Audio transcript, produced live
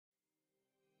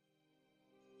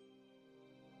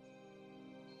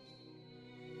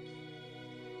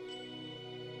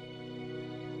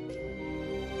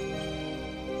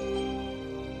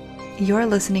You're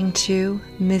listening to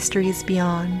Mysteries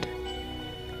Beyond.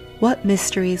 What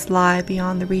mysteries lie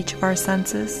beyond the reach of our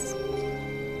senses?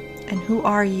 And who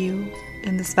are you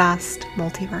in this vast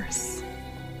multiverse?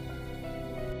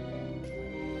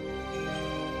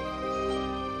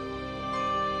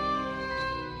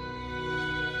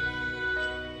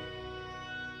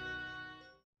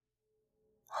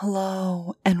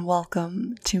 Hello and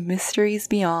welcome to Mysteries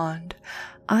Beyond.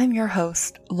 I'm your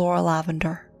host, Laura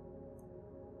Lavender.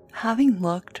 Having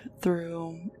looked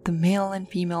through the male and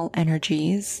female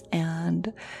energies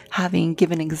and having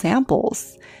given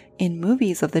examples in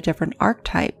movies of the different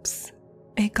archetypes,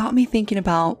 it got me thinking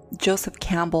about Joseph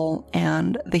Campbell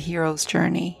and the hero's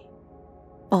journey.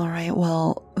 Alright,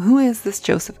 well, who is this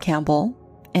Joseph Campbell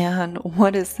and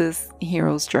what is this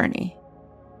hero's journey?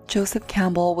 Joseph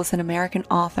Campbell was an American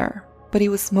author, but he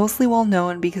was mostly well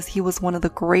known because he was one of the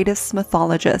greatest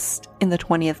mythologists in the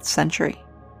 20th century.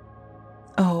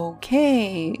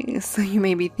 Okay, so you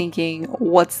may be thinking,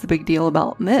 what's the big deal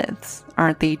about myths?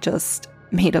 Aren't they just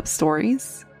made-up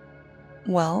stories?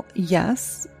 Well,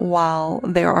 yes, while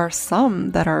there are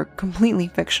some that are completely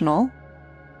fictional,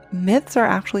 myths are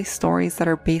actually stories that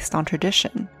are based on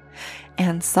tradition,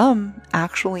 and some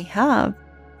actually have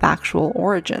factual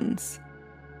origins.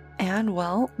 And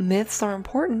well, myths are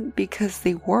important because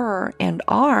they were and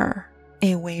are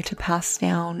a way to pass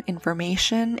down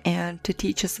information and to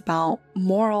teach us about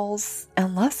morals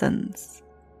and lessons.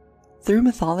 Through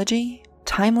mythology,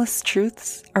 timeless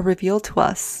truths are revealed to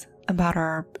us about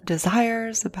our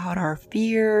desires, about our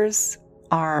fears,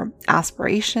 our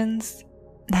aspirations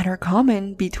that are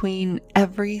common between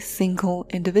every single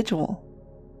individual.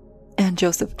 And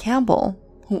Joseph Campbell,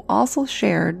 who also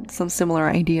shared some similar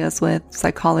ideas with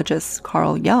psychologist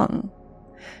Carl Jung,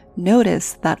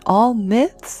 noticed that all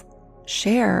myths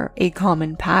share a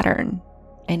common pattern,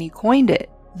 and he coined it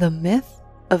the myth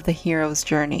of the hero's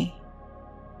journey.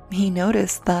 He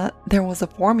noticed that there was a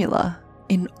formula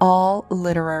in all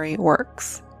literary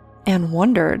works, and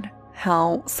wondered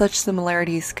how such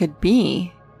similarities could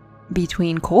be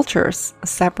between cultures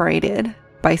separated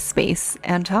by space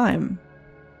and time.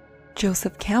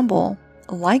 Joseph Campbell,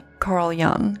 like Carl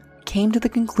Jung, came to the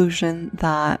conclusion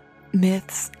that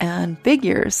myths and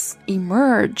figures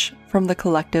emerge from the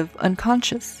collective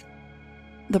unconscious.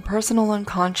 The personal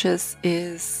unconscious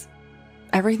is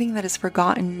everything that is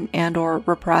forgotten and or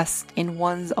repressed in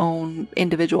one's own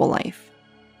individual life.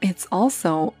 It's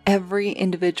also every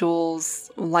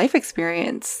individual's life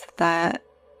experience that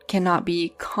cannot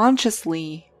be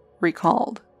consciously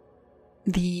recalled.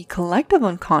 The collective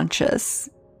unconscious,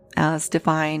 as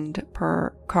defined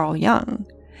per Carl Jung,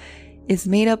 is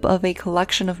made up of a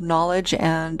collection of knowledge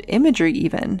and imagery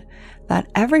even that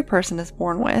every person is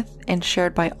born with and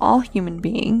shared by all human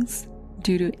beings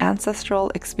due to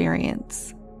ancestral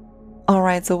experience.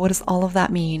 Alright, so what does all of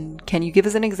that mean? Can you give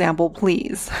us an example,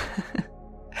 please?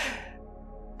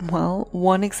 Well,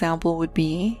 one example would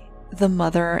be the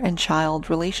mother and child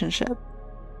relationship.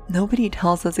 Nobody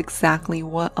tells us exactly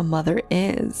what a mother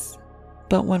is,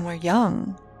 but when we're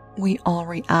young, we all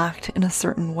react in a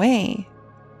certain way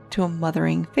to a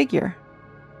mothering figure.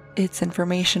 It's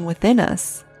information within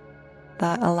us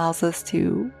that allows us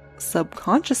to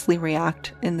subconsciously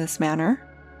react in this manner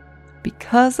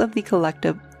because of the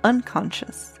collective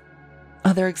unconscious.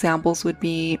 Other examples would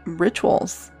be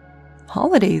rituals,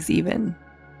 holidays even.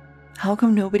 How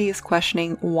come nobody is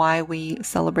questioning why we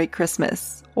celebrate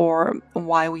Christmas or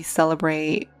why we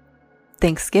celebrate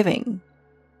Thanksgiving,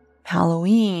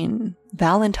 Halloween,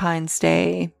 Valentine's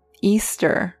Day,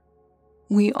 Easter?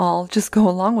 We all just go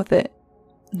along with it.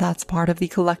 That's part of the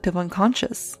collective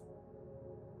unconscious.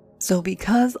 So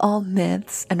because all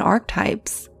myths and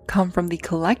archetypes come from the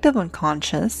collective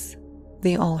unconscious,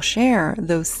 they all share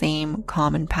those same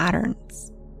common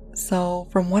patterns. So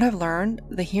from what I've learned,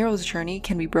 the hero's journey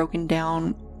can be broken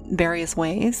down various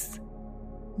ways,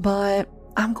 but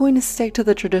I'm going to stick to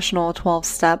the traditional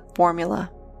 12-step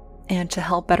formula. And to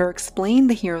help better explain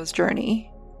the hero's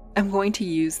journey, I'm going to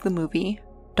use the movie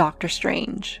Doctor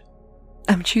Strange.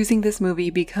 I'm choosing this movie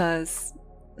because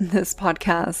this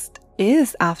podcast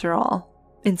is, after all,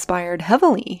 inspired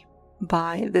heavily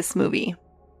by this movie.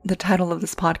 The title of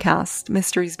this podcast,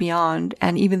 Mysteries Beyond,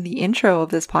 and even the intro of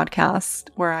this podcast,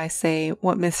 where I say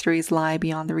what mysteries lie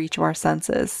beyond the reach of our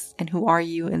senses and who are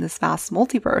you in this vast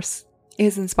multiverse,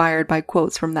 is inspired by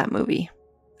quotes from that movie.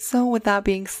 So with that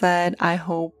being said, I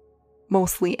hope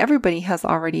mostly everybody has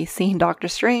already seen Doctor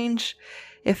Strange.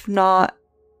 If not,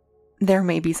 there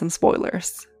may be some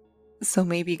spoilers. So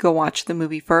maybe go watch the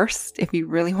movie first if you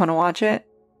really want to watch it,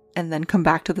 and then come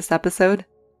back to this episode.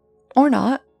 Or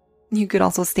not. You could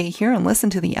also stay here and listen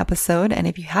to the episode, and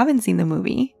if you haven't seen the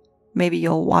movie, maybe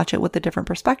you'll watch it with a different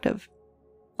perspective.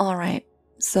 Alright,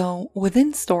 so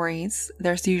within stories,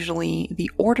 there's usually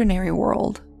the ordinary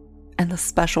world and the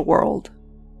special world.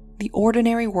 The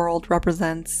ordinary world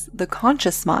represents the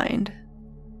conscious mind,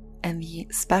 and the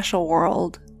special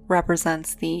world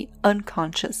represents the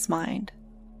unconscious mind.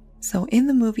 So in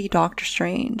the movie Doctor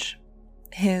Strange,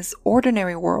 his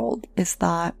ordinary world is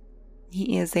that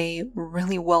he is a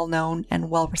really well-known and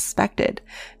well-respected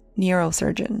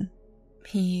neurosurgeon.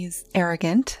 He's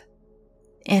arrogant,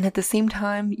 and at the same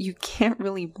time, you can't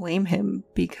really blame him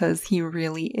because he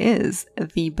really is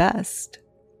the best.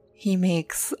 He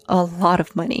makes a lot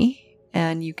of money,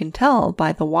 and you can tell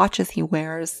by the watches he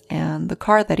wears and the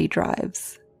car that he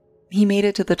drives. He made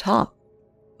it to the top,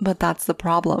 but that's the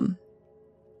problem.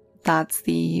 That's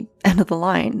the end of the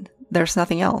line. There's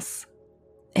nothing else.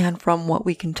 And from what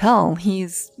we can tell,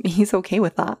 he's okay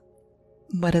with that.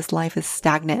 But his life is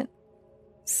stagnant.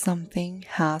 Something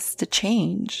has to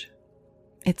change.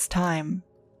 It's time.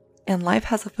 And life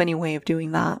has a funny way of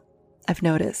doing that, I've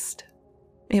noticed.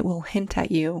 It will hint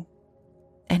at you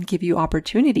and give you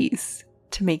opportunities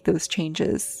to make those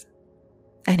changes.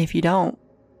 And if you don't,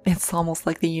 it's almost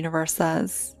like the universe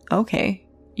says, okay,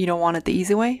 you don't want it the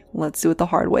easy way? Let's do it the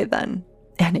hard way then.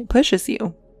 And it pushes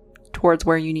you towards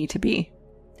where you need to be.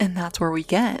 And that's where we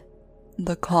get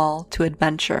the call to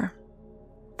adventure.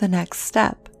 The next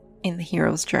step in the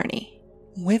hero's journey.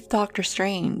 With Doctor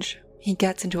Strange, he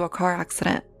gets into a car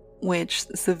accident, which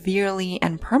severely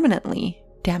and permanently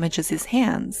damages his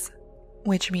hands,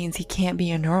 which means he can't be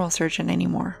a neurosurgeon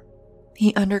anymore.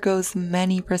 He undergoes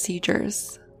many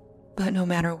procedures, but no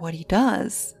matter what he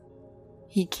does,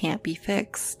 he can't be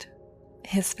fixed.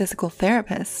 His physical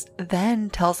therapist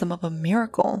then tells him of a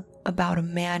miracle about a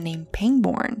man named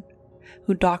Pangborn,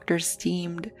 who doctors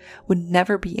deemed would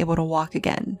never be able to walk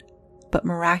again, but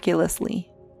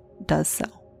miraculously does so.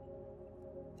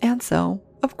 And so,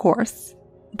 of course,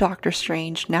 Doctor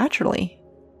Strange naturally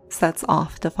sets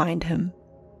off to find him.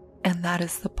 And that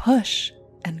is the push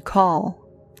and call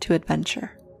to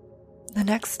adventure. The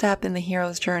next step in the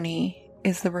hero's journey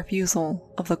is the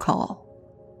refusal of the call.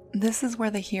 This is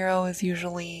where the hero is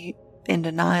usually in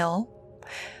denial,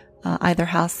 either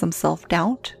has some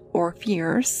self-doubt or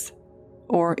fears,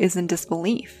 or is in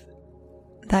disbelief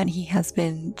that he has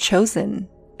been chosen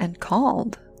and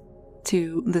called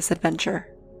to this adventure.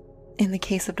 In the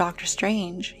case of Doctor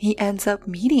Strange, he ends up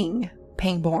meeting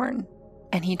Pangborn,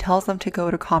 and he tells him to go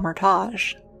to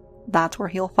Kamar-Taj. That's where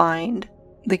he'll find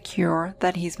the cure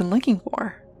that he's been looking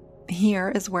for. Here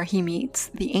is where he meets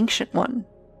the Ancient One,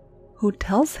 who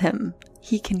tells him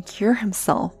he can cure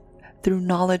himself through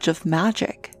knowledge of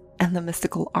magic and the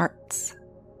mystical arts.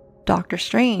 Doctor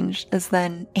Strange is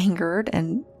then angered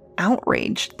and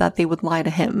outraged that they would lie to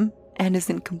him and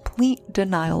is in complete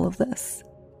denial of this.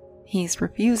 He's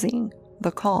refusing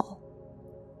the call.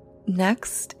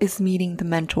 Next is meeting the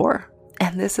mentor,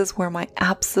 and this is where my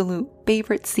absolute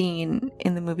favorite scene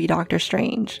in the movie Doctor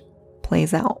Strange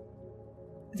plays out.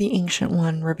 The Ancient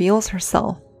One reveals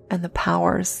herself and the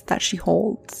powers that she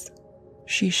holds.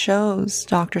 She shows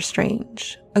Doctor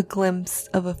Strange a glimpse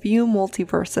of a few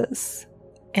multiverses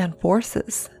and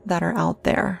forces that are out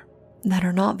there that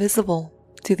are not visible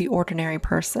to the ordinary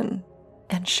person,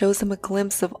 and shows him a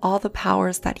glimpse of all the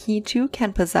powers that he too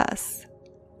can possess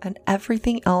and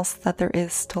everything else that there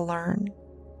is to learn.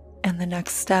 And the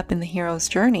next step in the hero's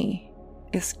journey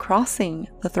is crossing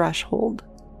the threshold,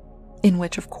 in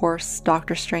which of course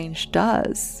Doctor Strange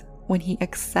does when he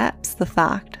accepts the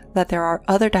fact that there are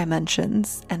other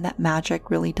dimensions and that magic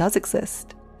really does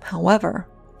exist. However,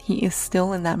 he is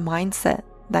still in that mindset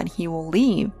that he will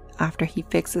leave after he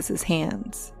fixes his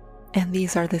hands. And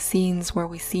these are the scenes where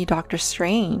we see Doctor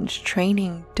Strange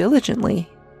training diligently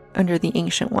under the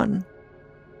Ancient One.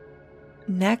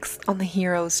 Next on the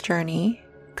hero's journey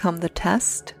come the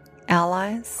test,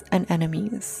 allies, and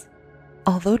enemies.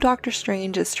 Although Doctor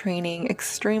Strange is training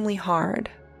extremely hard,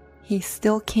 he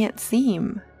still can't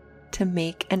seem to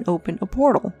make and open a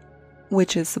portal,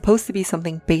 which is supposed to be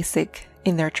something basic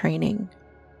in their training.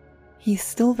 He's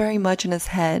still very much in his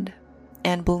head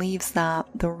and believes that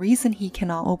the reason he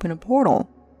cannot open a portal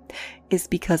is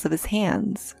because of his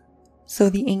hands. So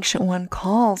the Ancient One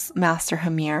calls Master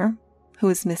Hamir, who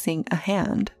is missing a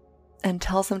hand, and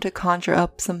tells him to conjure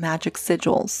up some magic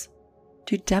sigils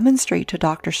to demonstrate to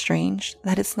Doctor Strange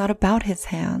that it's not about his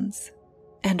hands.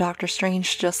 And Doctor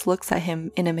Strange just looks at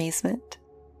him in amazement.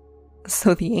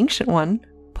 So the Ancient One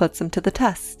puts him to the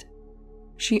test.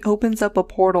 She opens up a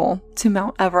portal to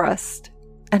Mount Everest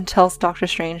and tells Doctor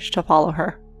Strange to follow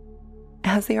her.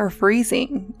 as they are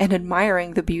freezing and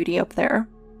admiring the beauty up there.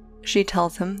 She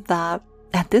tells him that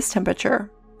at this temperature,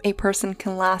 a person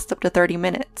can last up to 30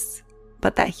 minutes,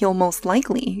 but that he'll most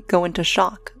likely go into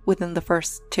shock within the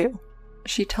first 2.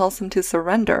 She tells him to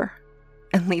surrender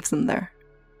and leaves him there.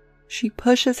 She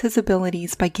pushes his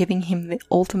abilities by giving him the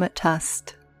ultimate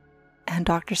test, and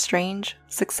Doctor Strange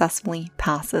successfully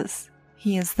passes.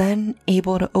 He is then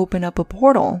able to open up a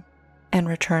portal and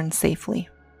return safely,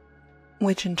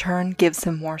 which in turn gives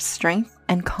him more strength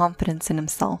and confidence in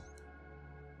himself.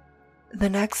 The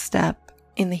next step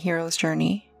in the hero's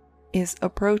journey is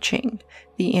approaching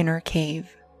the inner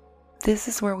cave. This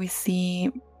is where we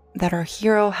see that our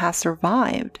hero has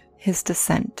survived his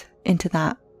descent into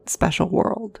that special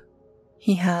world.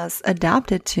 He has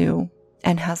adapted to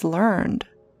and has learned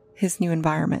his new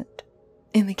environment.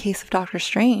 In the case of Doctor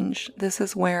Strange, this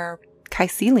is where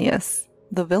Caecilius,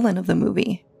 the villain of the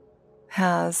movie,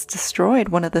 has destroyed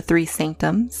one of the 3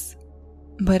 sanctums,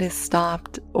 but is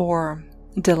stopped or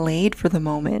delayed for the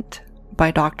moment by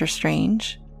Doctor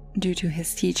Strange due to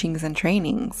his teachings and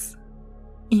trainings.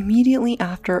 Immediately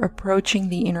after approaching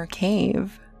the inner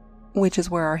cave, which is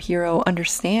where our hero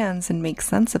understands and makes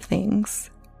sense of things,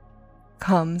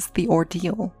 comes the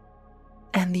ordeal.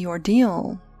 And the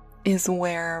ordeal is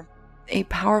where a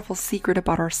powerful secret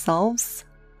about ourselves,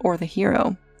 or the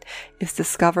hero, is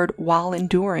discovered while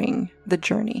enduring the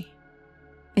journey.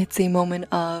 It's a moment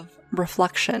of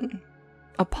reflection,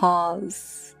 a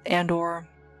pause, and/or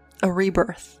a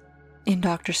rebirth. In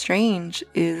Doctor Strange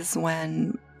is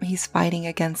when he's fighting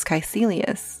against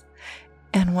Caecilius,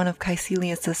 and one of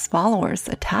Caecilius' followers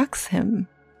attacks him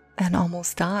and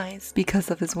almost dies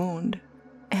because of his wound.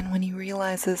 And when he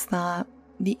realizes that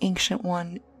the Ancient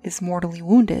One is mortally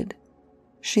wounded,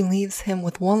 she leaves him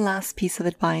with one last piece of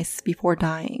advice before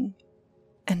dying.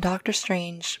 And Doctor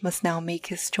Strange must now make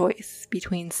his choice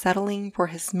between settling for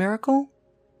his miracle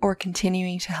or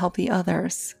continuing to help the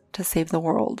others to save the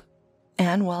world.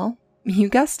 And well, you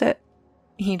guessed it,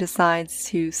 he decides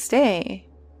to stay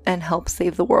and help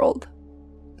save the world.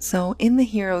 So in the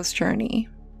hero's journey,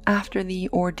 after the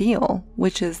ordeal,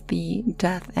 which is the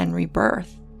death and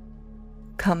rebirth,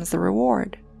 comes the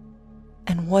reward.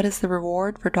 And what is the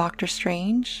reward for Doctor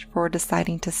Strange for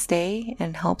deciding to stay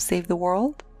and help save the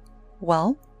world?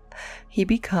 Well, he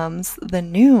becomes the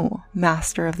new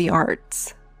Master of the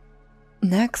Arts.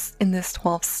 Next in this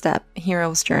 12-step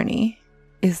hero's journey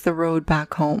is the road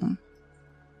back home.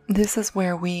 This is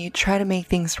where we try to make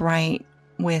things right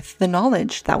with the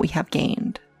knowledge that we have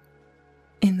gained.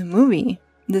 In the movie,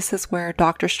 this is where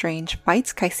Doctor Strange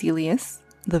fights Caecilius,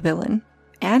 the villain,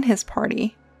 and his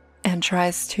party, and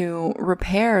tries to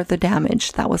repair the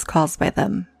damage that was caused by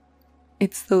them.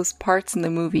 It's those parts in the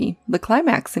movie, the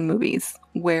climax in movies,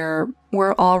 where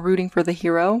we're all rooting for the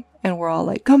hero, and we're all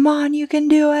like, come on, you can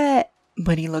do it!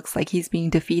 But he looks like he's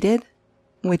being defeated,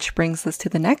 which brings us to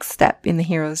the next step in the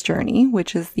hero's journey,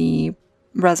 which is the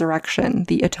resurrection,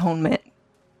 the atonement,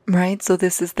 right? So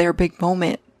this is their big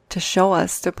moment to show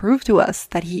us, to prove to us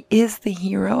that he is the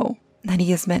hero that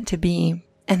he is meant to be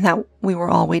and that we were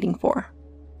all waiting for.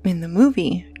 In the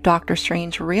movie, Doctor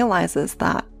Strange realizes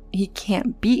that he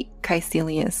can't beat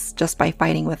Caecilius just by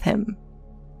fighting with him.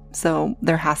 So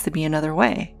there has to be another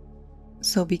way.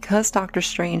 So because Doctor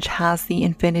Strange has the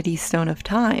Infinity Stone of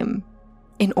Time,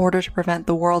 in order to prevent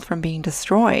the world from being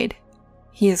destroyed,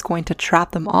 he is going to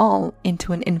trap them all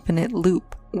into an infinite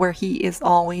loop where he is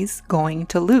always going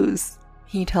to lose.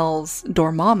 He tells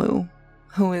Dormammu,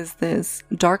 who is this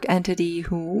dark entity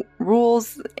who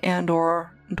rules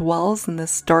and/or dwells in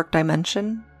this dark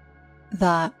dimension,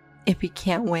 that if he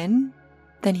can't win,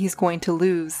 then he's going to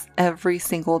lose every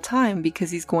single time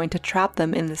because he's going to trap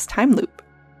them in this time loop.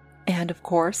 And of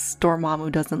course,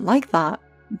 Dormammu doesn't like that,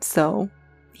 so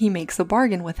he makes a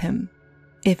bargain with him.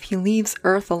 If he leaves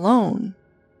Earth alone,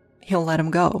 he'll let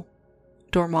him go.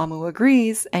 Dormammu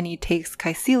agrees, and he takes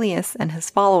Caecilius and his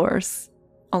followers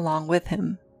along with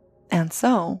him. And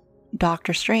so,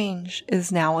 Doctor Strange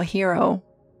is now a hero.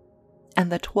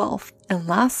 And the 12th and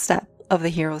last step of the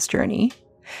hero's journey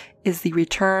is the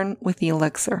return with the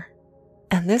elixir.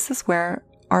 And this is where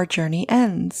our journey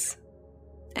ends.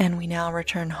 And we now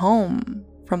return home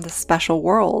from the special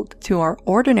world to our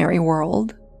ordinary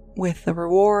world with the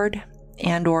reward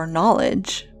and/or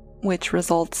knowledge, which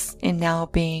results in now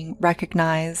being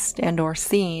recognized and/or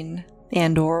seen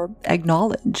and/or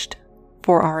acknowledged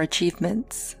for our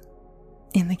achievements.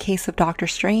 In the case of Doctor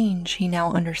Strange, he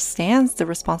now understands the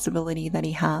responsibility that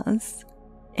he has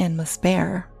and must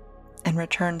bear, and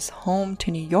returns home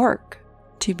to New York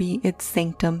to be its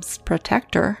sanctum's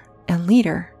protector and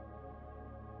leader.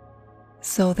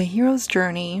 So the hero's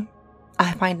journey,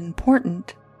 I find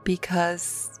important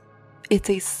because it's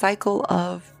a cycle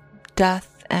of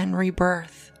death and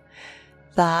rebirth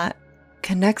that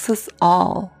connects us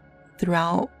all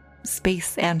throughout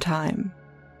space and time.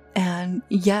 And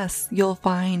yes, you'll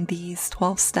find these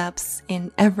 12 steps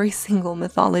in every single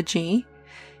mythology,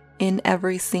 in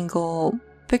every single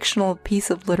fictional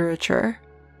piece of literature,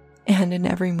 and in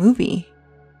every movie.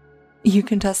 You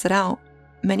can test it out.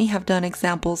 Many have done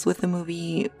examples with the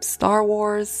movie Star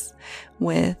Wars,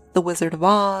 with The Wizard of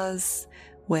Oz,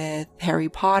 with Harry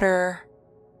Potter,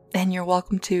 and you're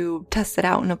welcome to test it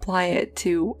out and apply it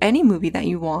to any movie that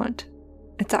you want.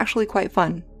 It's actually quite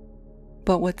fun.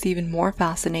 But what's even more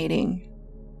fascinating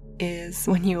is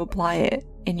when you apply it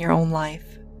in your own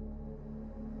life.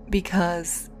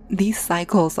 Because these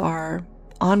cycles are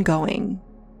ongoing.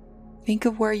 Think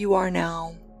of where you are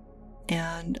now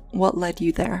and what led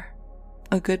you there.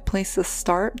 A good place to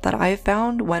start that I've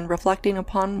found when reflecting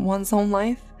upon one's own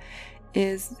life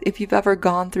is if you've ever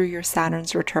gone through your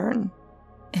Saturn's return.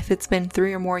 If it's been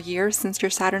 3 or more years since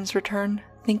your Saturn's return,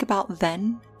 think about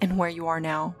then and where you are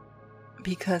now.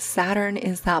 Because Saturn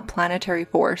is that planetary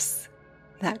force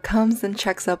that comes and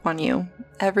checks up on you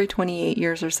every 28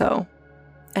 years or so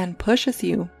and pushes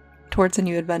you towards a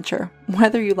new adventure,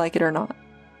 whether you like it or not.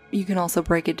 You can also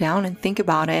break it down and think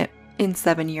about it in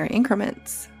 7-year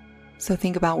increments. So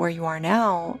think about where you are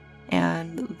now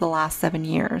and the last 7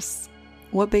 years.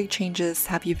 What big changes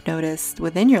have you noticed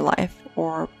within your life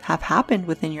or have happened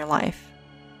within your life?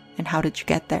 And how did you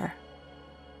get there?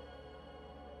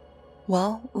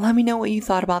 Well, let me know what you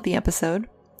thought about the episode,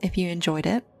 if you enjoyed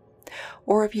it,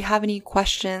 or if you have any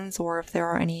questions, or if there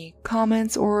are any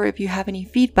comments, or if you have any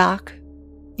feedback.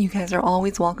 You guys are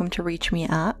always welcome to reach me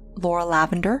at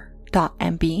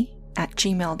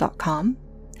lauralavender.mb@gmail.com,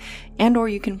 and or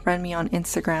you can friend me on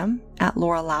Instagram at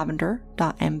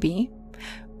lauralavender.mb,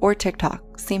 or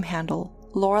TikTok, same handle,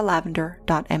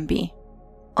 lauralavender.mb.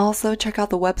 Also, check out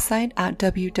the website at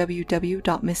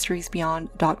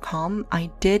www.mysteriesbeyond.com.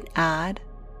 I did add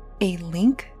a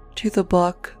link to the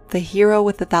book The Hero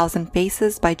with 1,000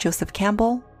 Faces by Joseph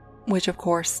Campbell, which of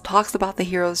course talks about the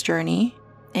hero's journey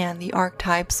and the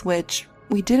archetypes, which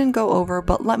we didn't go over,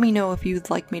 but let me know if you'd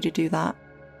like me to do that.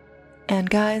 And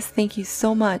guys, thank you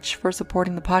so much for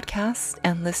supporting the podcast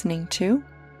and listening to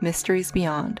Mysteries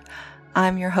Beyond.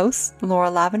 I'm your host,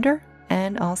 Laura Lavender,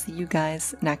 and I'll see you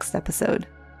guys next episode.